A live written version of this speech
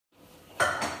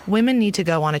women need to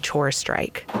go on a chore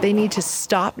strike. They need to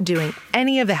stop doing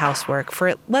any of the housework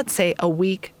for, let's say, a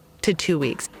week to 2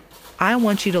 weeks. I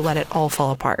want you to let it all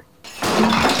fall apart.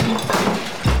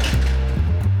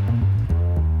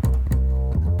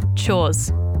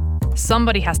 Chores.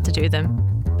 Somebody has to do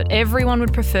them, but everyone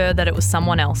would prefer that it was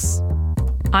someone else.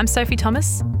 I'm Sophie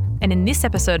Thomas, and in this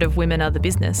episode of Women Are the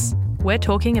Business, we're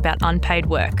talking about unpaid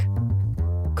work.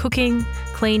 Cooking,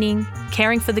 cleaning,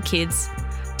 caring for the kids,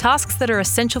 tasks that are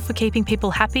essential for keeping people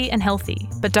happy and healthy,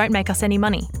 but don't make us any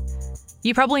money.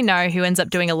 You probably know who ends up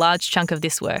doing a large chunk of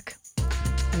this work.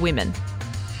 Women.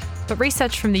 But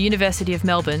research from the University of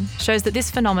Melbourne shows that this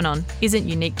phenomenon isn't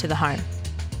unique to the home.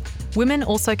 Women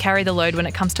also carry the load when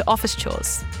it comes to office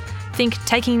chores. Think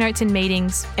taking notes in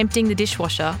meetings, emptying the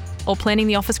dishwasher, or planning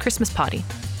the office Christmas party.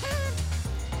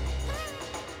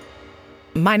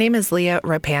 My name is Leah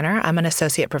Ruppanner. I'm an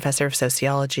associate professor of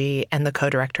sociology and the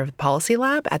co-director of the policy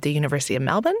lab at the University of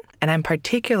Melbourne. And I'm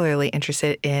particularly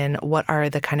interested in what are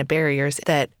the kind of barriers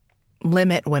that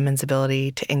limit women's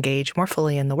ability to engage more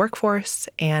fully in the workforce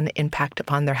and impact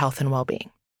upon their health and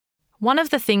well-being. One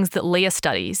of the things that Leah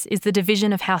studies is the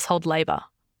division of household labour.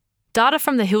 Data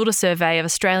from the Hilda survey of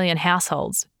Australian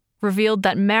households revealed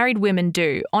that married women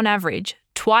do, on average,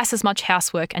 twice as much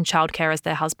housework and childcare as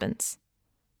their husbands.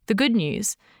 The good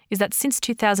news is that since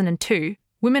 2002,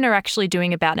 women are actually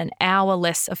doing about an hour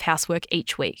less of housework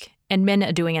each week, and men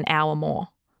are doing an hour more.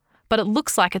 But it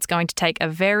looks like it's going to take a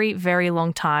very, very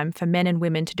long time for men and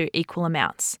women to do equal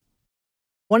amounts.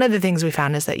 One of the things we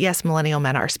found is that, yes, millennial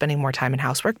men are spending more time in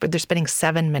housework, but they're spending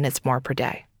 7 minutes more per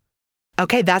day.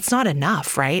 Okay, that's not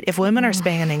enough, right? If women are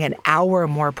spending an hour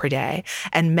more per day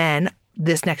and men,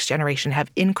 this next generation, have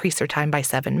increased their time by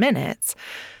 7 minutes,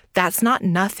 that's not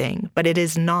nothing, but it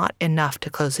is not enough to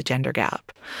close the gender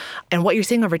gap. And what you're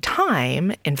seeing over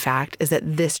time, in fact, is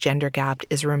that this gender gap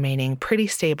is remaining pretty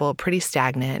stable, pretty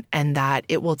stagnant, and that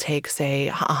it will take, say,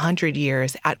 100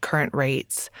 years at current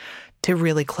rates to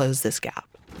really close this gap.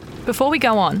 Before we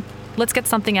go on, let's get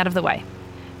something out of the way.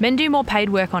 Men do more paid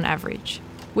work on average,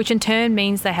 which in turn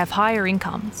means they have higher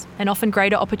incomes and often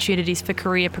greater opportunities for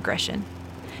career progression.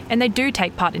 And they do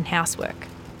take part in housework.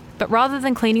 But rather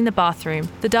than cleaning the bathroom,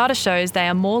 the data shows they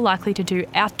are more likely to do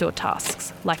outdoor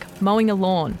tasks like mowing a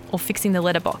lawn or fixing the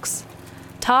letterbox,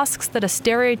 tasks that are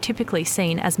stereotypically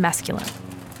seen as masculine.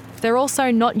 They're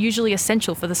also not usually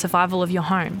essential for the survival of your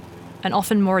home and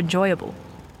often more enjoyable.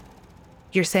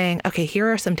 You're saying, okay,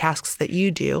 here are some tasks that you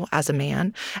do as a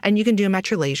man, and you can do them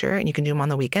at your leisure, and you can do them on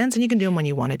the weekends, and you can do them when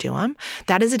you want to do them.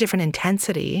 That is a different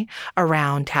intensity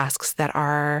around tasks that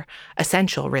are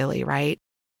essential, really, right?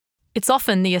 It's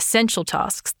often the essential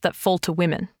tasks that fall to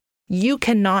women. You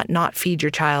cannot not feed your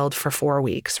child for 4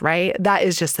 weeks, right? That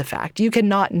is just the fact. You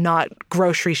cannot not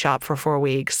grocery shop for 4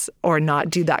 weeks or not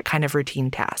do that kind of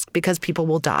routine task because people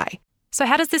will die. So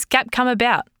how does this gap come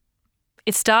about?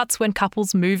 It starts when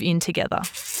couples move in together.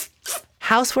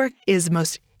 Housework is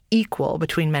most equal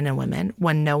between men and women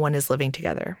when no one is living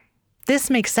together. This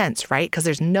makes sense, right? Because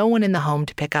there's no one in the home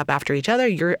to pick up after each other.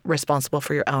 You're responsible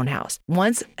for your own house.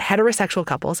 Once heterosexual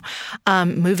couples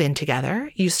move in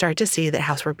together, you start to see that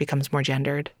housework becomes more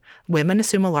gendered. Women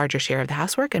assume a larger share of the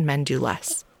housework and men do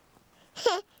less.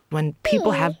 When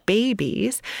people have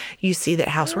babies, you see that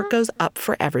housework goes up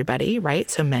for everybody, right?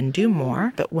 So men do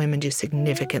more, but women do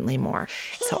significantly more.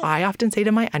 So I often say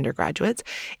to my undergraduates,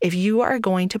 if you are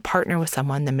going to partner with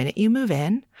someone the minute you move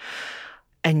in,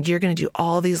 and you're going to do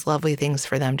all these lovely things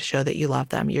for them to show that you love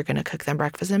them. You're going to cook them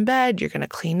breakfast in bed. You're going to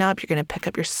clean up. You're going to pick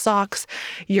up your socks.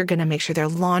 You're going to make sure their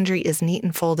laundry is neat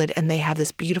and folded and they have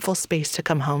this beautiful space to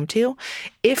come home to.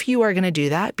 If you are going to do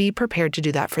that, be prepared to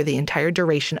do that for the entire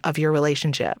duration of your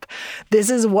relationship.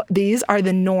 These are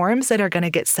the norms that are going to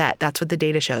get set. That's what the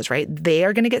data shows, right? They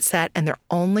are going to get set and they're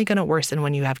only going to worsen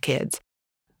when you have kids.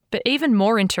 But even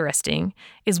more interesting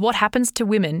is what happens to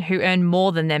women who earn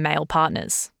more than their male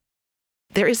partners.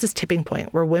 There is this tipping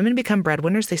point where women become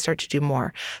breadwinners, they start to do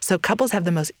more. So couples have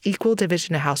the most equal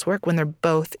division of housework when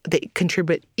they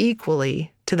contribute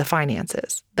equally to the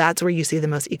finances. That's where you see the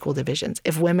most equal divisions.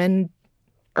 If women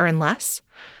earn less,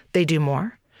 they do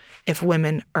more. If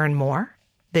women earn more,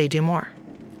 they do more.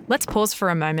 Let's pause for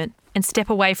a moment and step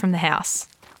away from the house,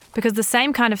 because the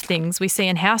same kind of things we see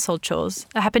in household chores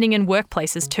are happening in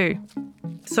workplaces too.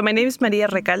 So my name is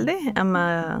Recalde. I'm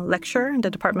a lecturer in the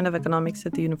Department of Economics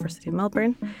at the University of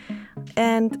Melbourne.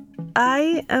 And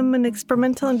I am an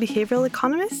experimental and behavioral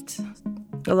economist.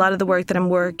 A lot of the work that I'm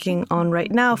working on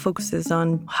right now focuses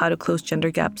on how to close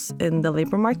gender gaps in the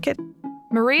labour market.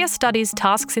 Maria studies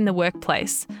tasks in the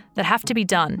workplace that have to be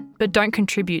done but don't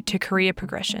contribute to career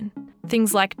progression.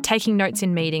 Things like taking notes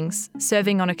in meetings,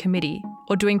 serving on a committee,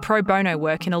 or doing pro bono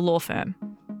work in a law firm.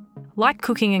 Like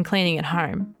cooking and cleaning at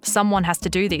home, someone has to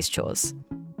do these chores.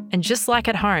 And just like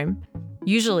at home,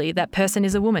 usually that person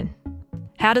is a woman.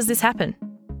 How does this happen?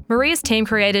 Maria's team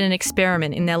created an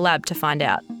experiment in their lab to find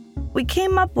out. We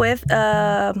came up with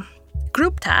a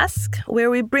group task where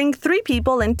we bring 3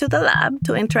 people into the lab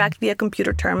to interact via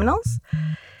computer terminals.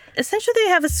 Essentially, they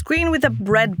have a screen with a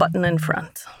red button in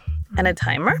front and a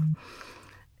timer.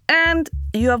 And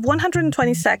you have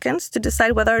 120 seconds to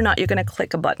decide whether or not you're going to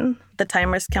click a button. The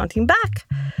timer is counting back.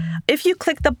 If you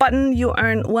click the button, you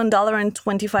earn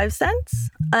 $1.25.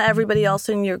 Everybody else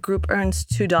in your group earns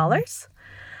 $2.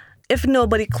 If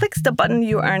nobody clicks the button,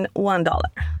 you earn $1.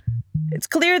 It's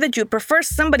clear that you prefer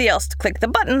somebody else to click the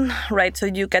button, right? So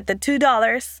you get the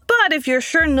 $2. But if you're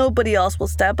sure nobody else will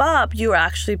step up, you're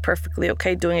actually perfectly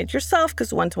okay doing it yourself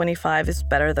because $1.25 is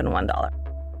better than $1.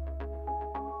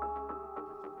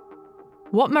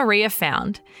 What Maria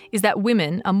found is that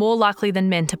women are more likely than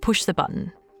men to push the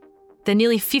button. They're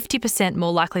nearly 50%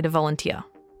 more likely to volunteer.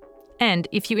 And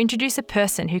if you introduce a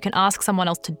person who can ask someone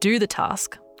else to do the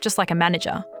task, just like a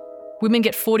manager, women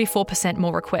get 44%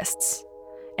 more requests.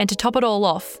 And to top it all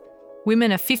off,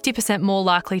 women are 50% more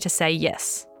likely to say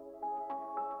yes.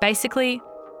 Basically,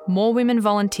 more women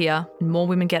volunteer and more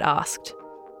women get asked.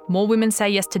 More women say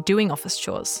yes to doing office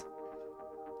chores.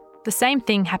 The same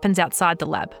thing happens outside the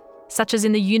lab, such as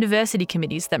in the university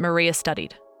committees that Maria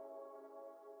studied.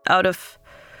 Out of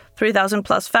 3,000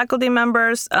 plus faculty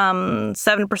members,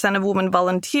 7% of women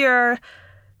volunteer,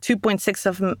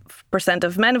 2.6%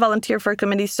 of men volunteer for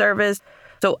committee service.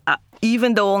 So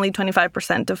even though only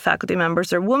 25% of faculty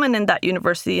members are women in that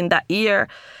university in that year,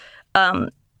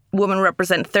 women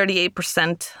represent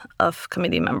 38% of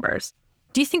committee members.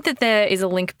 Do you think that there is a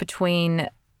link between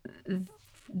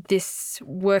this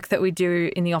work that we do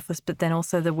in the office, but then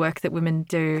also the work that women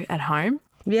do at home?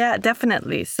 Yeah,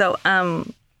 definitely. So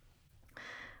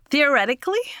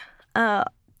theoretically, the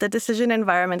decision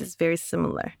environment is very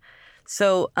similar.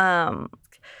 So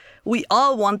we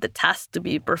all want the task to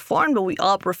be performed, but we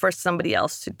all prefer somebody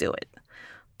else to do it.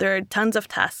 There are tons of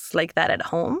tasks like that at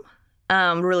home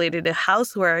related to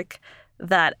housework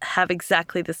that have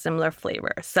exactly the similar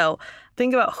flavor. So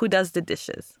think about who does the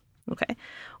dishes. Okay,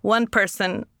 one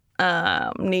person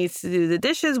needs to do the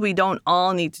dishes. We don't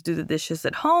all need to do the dishes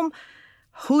at home.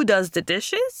 Who does the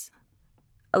dishes?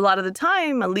 A lot of the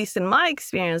time, at least in my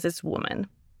experience, it's women.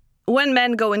 When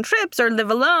men go on trips or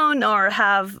live alone or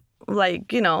have,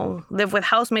 live with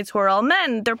housemates who are all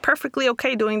men, they're perfectly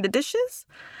okay doing the dishes.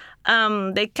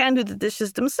 They can do the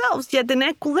dishes themselves. Yet in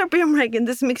equilibrium, in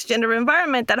this mixed gender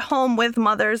environment at home with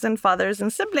mothers and fathers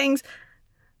and siblings,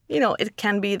 it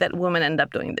can be that women end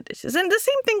up doing the dishes. And the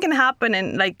same thing can happen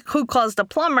in who calls the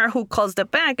plumber, who calls the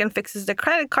bank and fixes the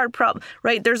credit card problem,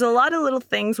 right? There's a lot of little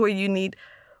things where you need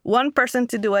one person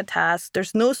to do a task.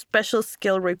 There's no special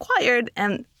skill required.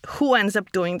 And who ends up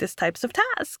doing these types of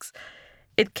tasks?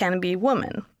 It can be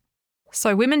women.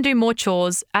 So women do more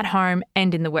chores at home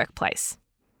and in the workplace.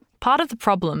 Part of the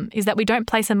problem is that we don't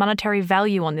place a monetary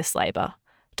value on this labour,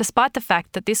 despite the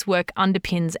fact that this work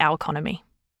underpins our economy.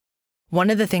 One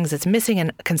of the things that's missing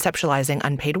in conceptualizing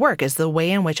unpaid work is the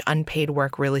way in which unpaid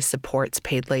work really supports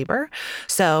paid labor.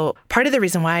 So part of the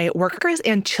reason why workers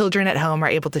and children at home are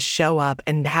able to show up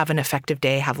and have an effective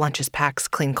day, have lunches packed,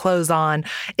 clean clothes on,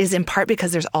 is in part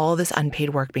because there's all this unpaid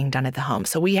work being done at the home.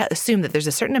 So we assume that there's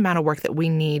a certain amount of work that we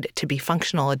need to be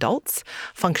functional adults,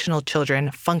 functional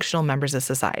children, functional members of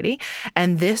society.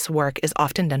 And this work is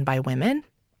often done by women.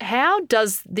 How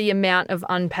does the amount of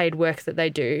unpaid work that they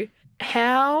do,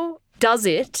 how does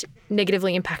it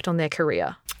negatively impact on their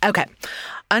career? Okay.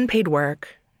 Unpaid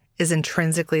work is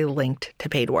intrinsically linked to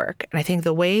paid work. And I think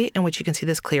the way in which you can see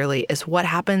this clearly is what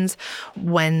happens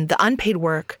when the unpaid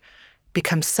work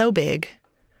becomes so big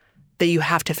that you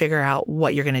have to figure out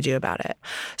what you're going to do about it.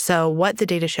 So what the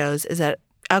data shows is that,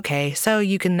 okay, so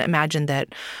you can imagine that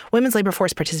women's labor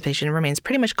force participation remains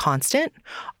pretty much constant,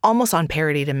 almost on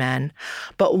parity to men.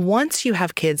 But once you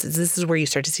have kids, this is where you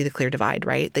start to see the clear divide,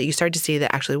 right? That you start to see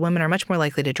that actually women are much more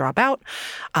likely to drop out,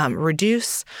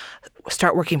 reduce,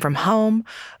 start working from home,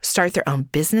 start their own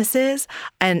businesses.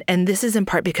 And this is in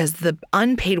part because the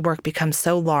unpaid work becomes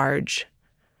so large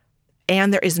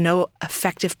And there is no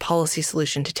effective policy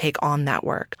solution to take on that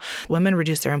work. Women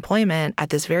reduce their employment at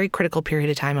this very critical period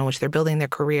of time in which they're building their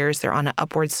careers. They're on an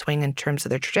upward swing in terms of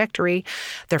their trajectory.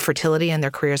 Their fertility and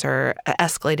their careers are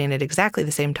escalating at exactly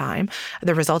the same time.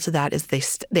 The result of that is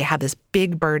they have this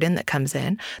big burden that comes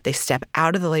in. They step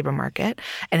out of the labor market,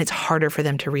 and it's harder for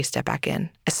them to re-step back in,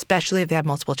 especially if they have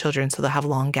multiple children, so they'll have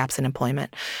long gaps in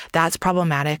employment. That's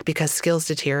problematic because skills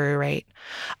deteriorate,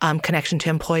 connection to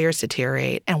employers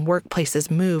deteriorate, and workplaces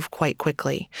move quite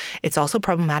quickly. It's also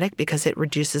problematic because it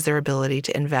reduces their ability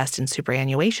to invest in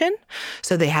superannuation.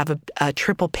 So they have a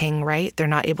triple ping, right? They're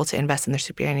not able to invest in their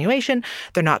superannuation.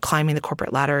 They're not climbing the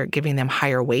corporate ladder, giving them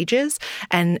higher wages.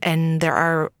 And there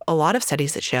are a lot of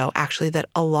studies that show actually that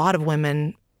a lot of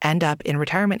women end up in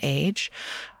retirement age,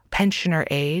 pensioner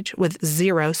age, with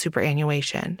zero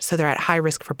superannuation. So they're at high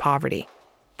risk for poverty.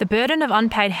 The burden of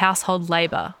unpaid household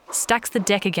labour stacks the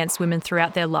deck against women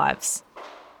throughout their lives.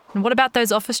 And what about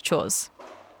those office chores?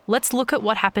 Let's look at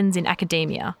what happens in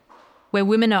academia, where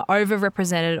women are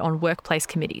overrepresented on workplace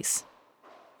committees.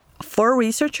 For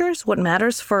researchers, what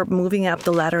matters for moving up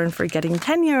the ladder and for getting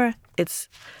tenure, it's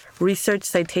research,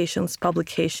 citations,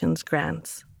 publications,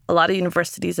 grants. A lot of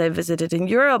universities I visited in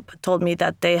Europe told me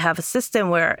that they have a system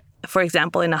where, for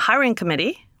example, in a hiring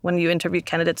committee, when you interview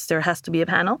candidates, there has to be a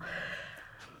panel.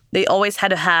 They always had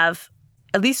to have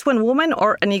at least one woman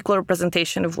or an equal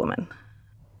representation of women.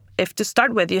 If to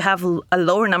start with, you have a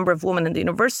lower number of women in the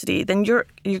university, then you're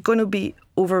going to be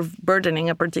overburdening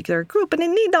a particular group. And it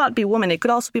need not be women. It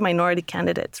could also be minority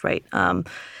candidates, right?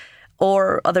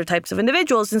 Or other types of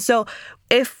individuals. And so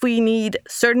if we need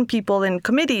certain people in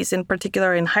committees, in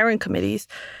particular in hiring committees,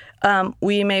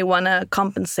 we may want to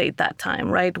compensate that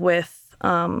time, right, with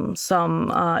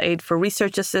some aid for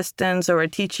research assistants or a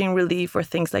teaching relief or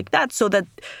things like that, so that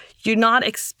you're not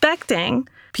expecting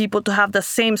people to have the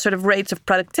same sort of rates of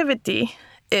productivity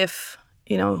if,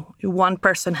 one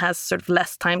person has sort of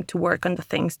less time to work on the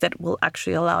things that will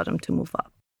actually allow them to move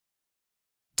up.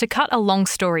 To cut a long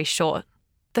story short,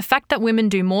 the fact that women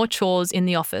do more chores in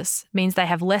the office means they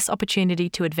have less opportunity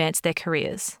to advance their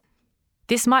careers.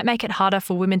 This might make it harder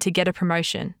for women to get a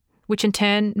promotion, which in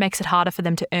turn makes it harder for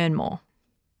them to earn more.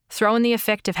 Throw in the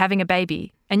effect of having a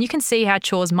baby, and you can see how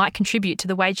chores might contribute to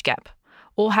the wage gap,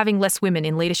 or having less women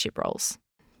in leadership roles.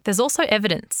 There's also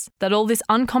evidence that all this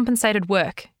uncompensated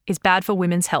work is bad for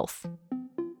women's health.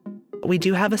 We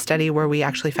do have a study where we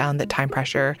actually found that time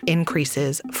pressure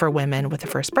increases for women with the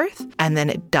first birth, and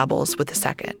then it doubles with the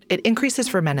second. It increases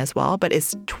for men as well, but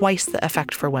it's twice the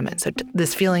effect for women. So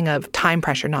this feeling of time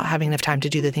pressure, not having enough time to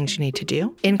do the things you need to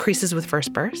do, increases with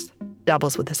first birth,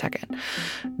 doubles with the second.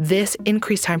 This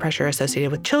increased time pressure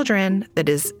associated with children that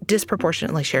is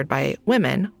disproportionately shared by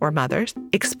women or mothers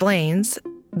explains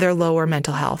their lower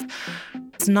mental health.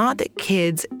 It's not that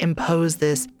kids impose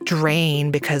this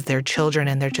drain because they're children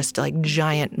and they're just like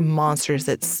giant monsters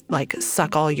that like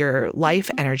suck all your life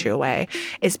energy away.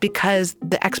 It's because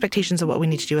the expectations of what we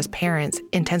need to do as parents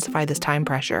intensify this time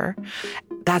pressure.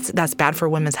 That's bad for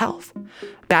women's health,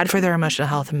 bad for their emotional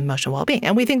health and emotional well-being.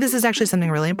 And we think this is actually something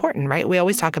really important, right? We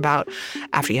always talk about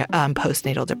after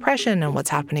postnatal depression and what's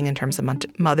happening in terms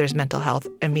of mother's mental health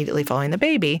immediately following the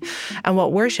baby. And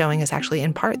what we're showing is actually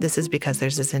in part this is because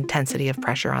there's this intensity of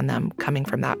pressure on them coming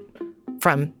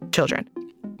from children.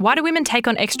 Why do women take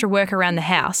on extra work around the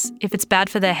house if it's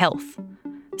bad for their health?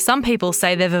 Some people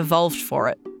say they've evolved for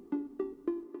it.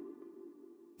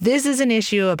 This is an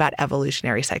issue about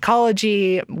evolutionary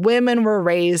psychology. Women were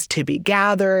raised to be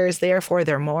gatherers, therefore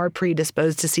they're more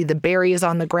predisposed to see the berries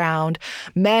on the ground.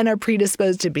 Men are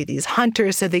predisposed to be these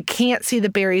hunters, so they can't see the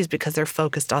berries because they're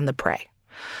focused on the prey.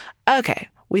 Okay,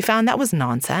 we found that was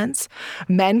nonsense.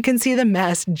 Men can see the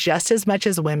mess just as much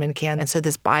as women can, and so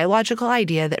this biological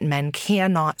idea that men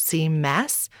cannot see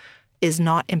mess is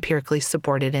not empirically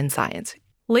supported in science.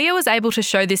 Leah was able to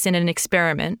show this in an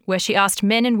experiment where she asked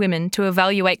men and women to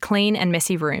evaluate clean and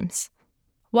messy rooms.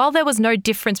 While there was no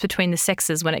difference between the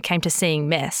sexes when it came to seeing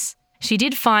mess, she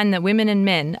did find that women and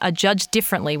men are judged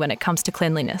differently when it comes to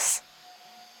cleanliness.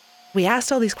 We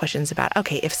asked all these questions about,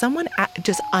 okay, if someone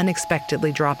just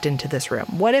unexpectedly dropped into this room,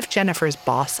 what if Jennifer's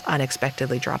boss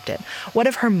unexpectedly dropped in? What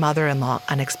if her mother-in-law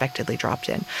unexpectedly dropped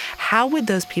in? How would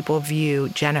those people view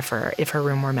Jennifer if her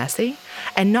room were messy?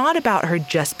 And not about her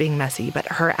just being messy, but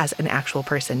her as an actual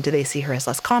person. Do they see her as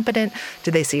less competent?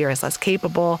 Do they see her as less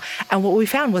capable? And what we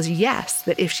found was, yes,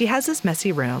 that if she has this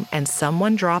messy room and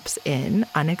someone drops in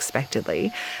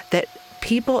unexpectedly, that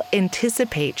people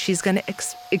anticipate she's going to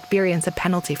experience a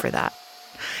penalty for that.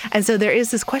 And so there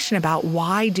is this question about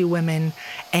why do women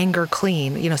anger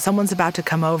clean? You know, someone's about to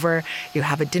come over, you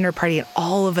have a dinner party, and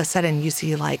all of a sudden you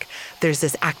see like there's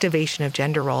this activation of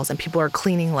gender roles and people are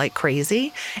cleaning like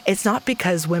crazy. It's not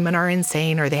because women are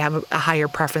insane or they have a higher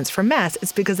preference for mess.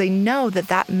 It's because they know that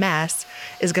that mess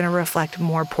is going to reflect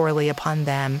more poorly upon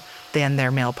them than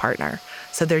their male partner.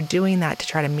 So they're doing that to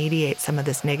try to mediate some of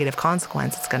this negative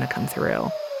consequence that's going to come through.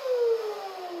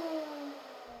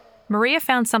 Maria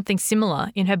found something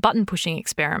similar in her button pushing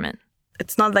experiment.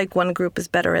 It's not like one group is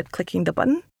better at clicking the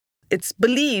button. It's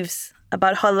beliefs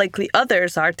about how likely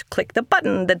others are to click the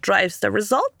button that drives the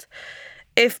result.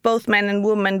 If both men and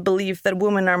women believe that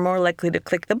women are more likely to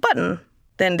click the button,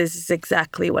 then this is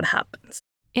exactly what happens.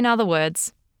 In other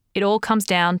words, it all comes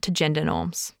down to gender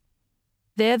norms.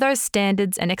 They're those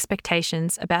standards and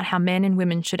expectations about how men and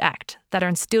women should act that are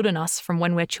instilled in us from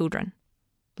when we're children.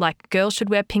 Like girls should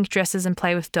wear pink dresses and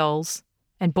play with dolls,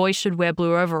 and boys should wear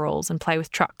blue overalls and play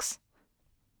with trucks.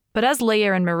 But as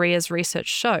Leah and Maria's research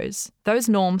shows, those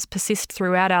norms persist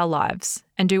throughout our lives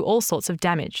and do all sorts of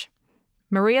damage.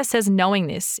 Maria says knowing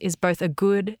this is both a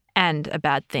good and a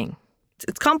bad thing.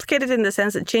 It's complicated in the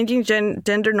sense that changing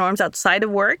gender norms outside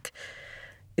of work,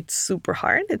 it's super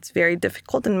hard. It's very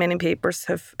difficult, and many papers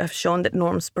have shown that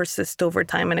norms persist over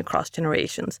time and across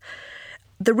generations.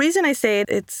 The reason I say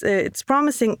it's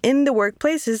promising in the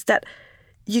workplace is that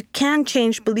you can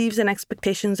change beliefs and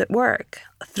expectations at work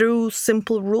through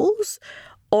simple rules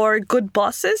or good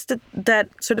bosses that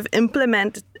sort of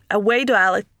implement a way to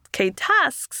allocate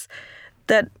tasks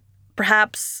that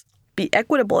perhaps be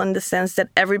equitable in the sense that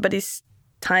everybody's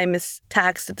time is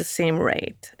taxed at the same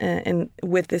rate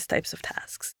with these types of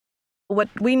tasks. What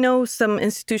we know some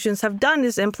institutions have done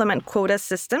is implement quota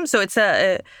systems. So it's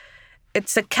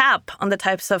a cap on the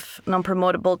types of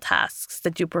non-promotable tasks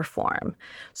that you perform.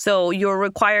 So you're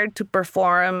required to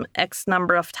perform X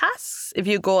number of tasks. If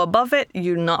you go above it,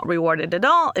 you're not rewarded at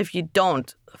all. If you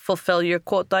don't fulfill your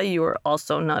quota, you're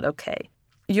also not okay.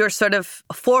 You're sort of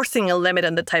forcing a limit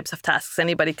on the types of tasks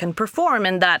anybody can perform,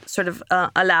 and that sort of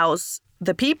allows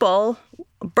the people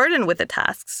burdened with the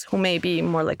tasks, who may be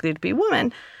more likely to be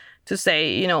women, to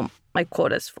say, you know, my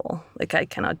quota is full. Like, I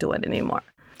cannot do it anymore.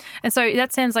 And so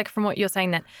that sounds like, from what you're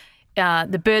saying,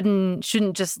 that the burden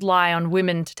shouldn't just lie on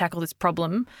women to tackle this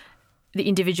problem. The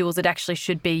individuals, it actually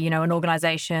should be, you know, an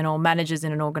organisation or managers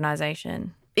in an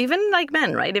organisation. Even like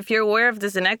men, right? If you're aware of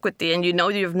this inequity and you know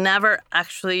you've never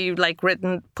actually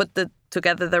put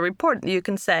together the report, you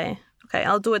can say, okay,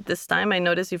 I'll do it this time. I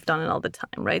notice you've done it all the time,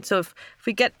 right? So if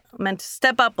we get men to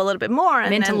step up a little bit more,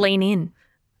 and to lean in,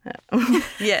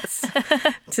 yes,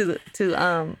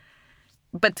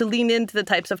 but to lean into the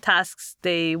types of tasks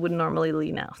they would normally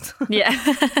lean out. Yeah.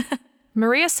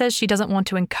 Maria says she doesn't want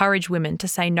to encourage women to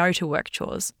say no to work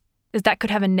chores, as that could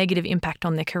have a negative impact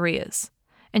on their careers.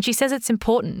 And she says it's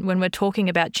important when we're talking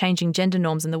about changing gender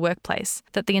norms in the workplace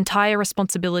that the entire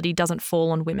responsibility doesn't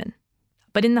fall on women.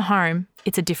 But in the home,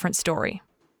 it's a different story.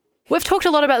 We've talked a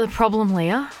lot about the problem,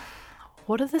 Leah.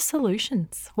 What are the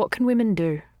solutions? What can women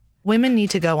do? Women need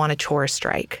to go on a chore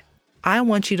strike. I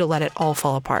want you to let it all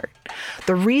fall apart.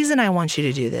 The reason I want you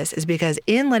to do this is because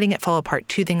in letting it fall apart,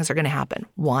 two things are going to happen.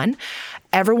 One,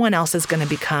 everyone else is going to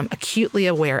become acutely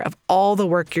aware of all the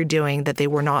work you're doing that they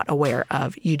were not aware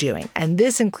of you doing. And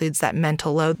this includes that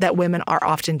mental load that women are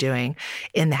often doing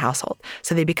in the household.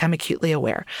 So they become acutely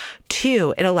aware.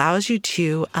 Two, it allows you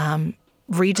to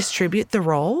redistribute the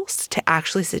roles to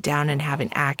actually sit down and have an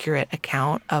accurate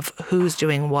account of who's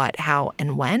doing what, how,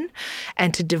 and when,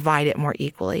 and to divide it more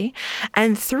equally.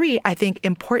 And three, I think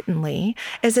importantly,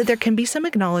 is that there can be some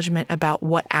acknowledgement about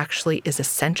what actually is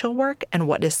essential work and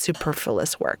what is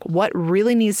superfluous work. What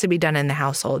really needs to be done in the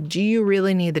household? Do you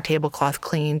really need the tablecloth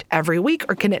cleaned every week,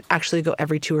 or can it actually go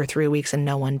every 2 or 3 weeks and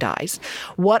no one dies?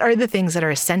 What are the things that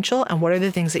are essential, and what are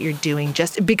the things that you're doing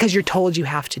just because you're told you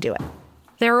have to do it?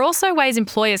 There are also ways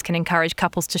employers can encourage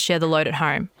couples to share the load at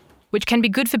home, which can be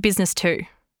good for business too.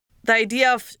 The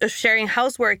idea of sharing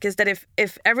housework is that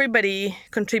if everybody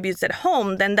contributes at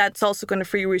home, then that's also going to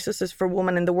free resources for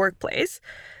women in the workplace.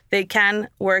 They can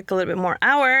work a little bit more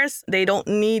hours. They don't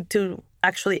need to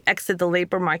actually exit the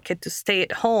labor market to stay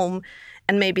at home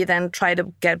and maybe then try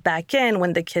to get back in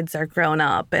when the kids are grown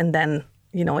up. And then,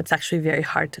 you know, it's actually very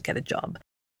hard to get a job.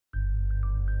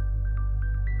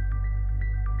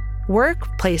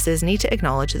 Workplaces need to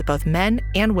acknowledge that both men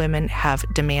and women have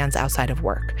demands outside of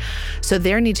work. So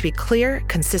there need to be clear,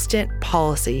 consistent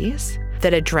policies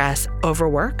that address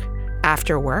overwork,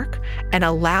 after work, and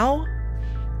allow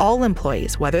all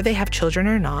employees, whether they have children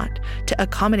or not, to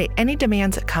accommodate any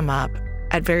demands that come up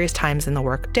at various times in the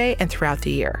workday and throughout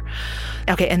the year.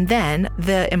 Okay, and then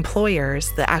the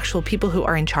employers, the actual people who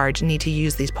are in charge, need to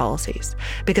use these policies.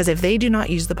 Because if they do not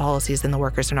use the policies, then the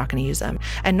workers are not going to use them.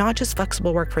 And not just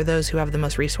flexible work for those who have the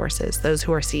most resources, those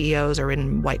who are CEOs or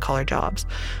in white-collar jobs,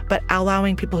 but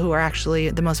allowing people who are actually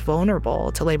the most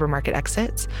vulnerable to labor market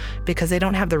exits because they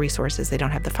don't have the resources, they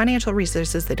don't have the financial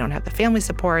resources, they don't have the family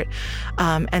support,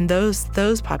 and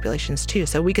those populations too.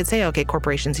 So we could say, okay,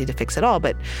 corporations need to fix it all,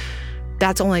 but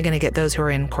that's only going to get those who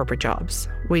are in corporate jobs.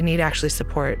 We need actually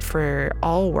support for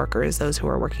all workers, those who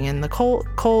are working in the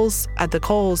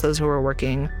coals, those who are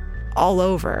working all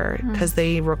over, because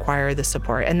they require the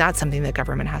support. And that's something that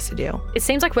government has to do. It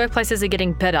seems like workplaces are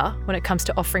getting better when it comes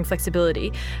to offering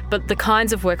flexibility, but the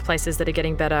kinds of workplaces that are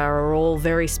getting better are all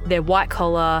they're white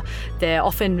collar, they're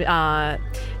often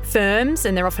firms,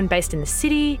 and they're often based in the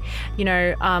city.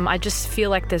 I just feel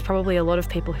like there's probably a lot of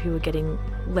people who are getting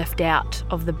left out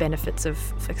of the benefits of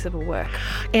flexible work.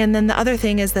 And then the other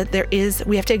thing is that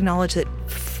we have to acknowledge that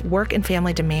work and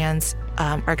family demands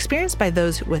are experienced by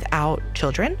those without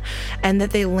children, and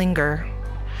that they linger.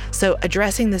 So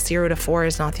addressing the 0 to 4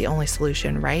 is not the only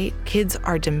solution, right? Kids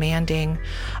are demanding,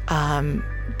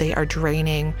 they are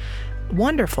draining,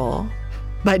 wonderful,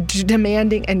 but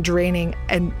demanding and draining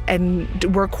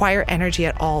and require energy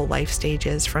at all life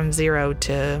stages from 0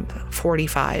 to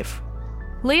 45.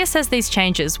 Leah says these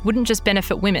changes wouldn't just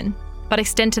benefit women, but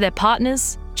extend to their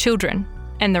partners, children,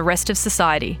 and the rest of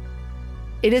society.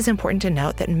 It is important to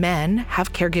note that men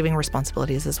have caregiving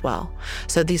responsibilities as well.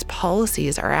 So these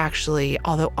policies are actually,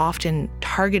 although often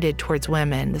targeted towards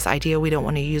women, this idea we don't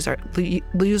want to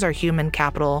lose our human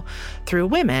capital through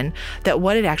women, that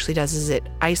what it actually does is it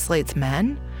isolates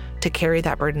men to carry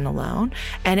that burden alone,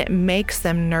 and it makes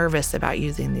them nervous about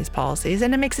using these policies,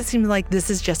 and it makes it seem like this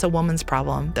is just a woman's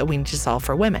problem that we need to solve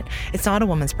for women. It's not a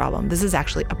woman's problem. This is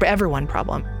actually an everyone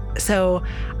problem. So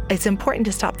it's important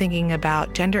to stop thinking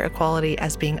about gender equality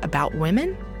as being about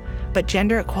women, but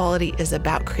gender equality is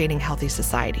about creating healthy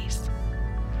societies.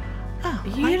 Oh,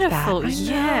 beautiful. Like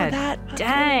yeah. That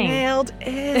dang. Nailed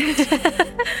it.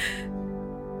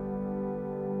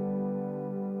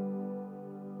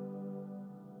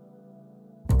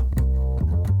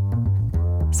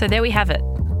 So there we have it.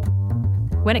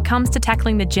 When it comes to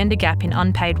tackling the gender gap in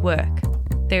unpaid work,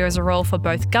 there is a role for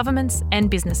both governments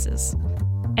and businesses.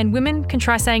 And women can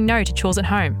try saying no to chores at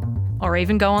home, or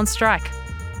even go on strike.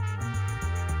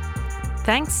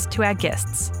 Thanks to our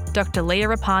guests, Dr. Leah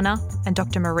Ruppanner and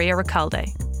Dr. Maria Recalde.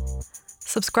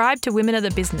 Subscribe to Women of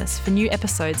the Business for new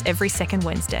episodes every second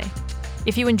Wednesday.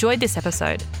 If you enjoyed this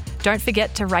episode, don't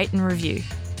forget to rate and review.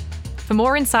 For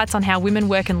more insights on how women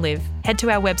work and live, head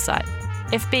to our website,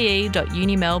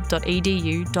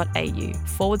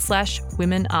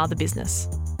 fbe.unimelb.edu.au/Women Are the Business.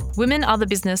 Women Are the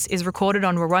Business is recorded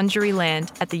on Wurundjeri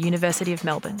land at the University of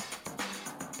Melbourne.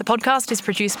 The podcast is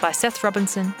produced by Seth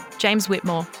Robinson, James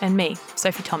Whitmore, and me,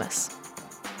 Sophie Thomas.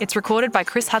 It's recorded by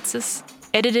Chris Hutsis,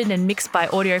 edited and mixed by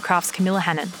Audiocraft's Camilla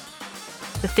Hannon.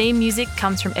 The theme music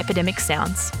comes from Epidemic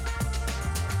Sounds.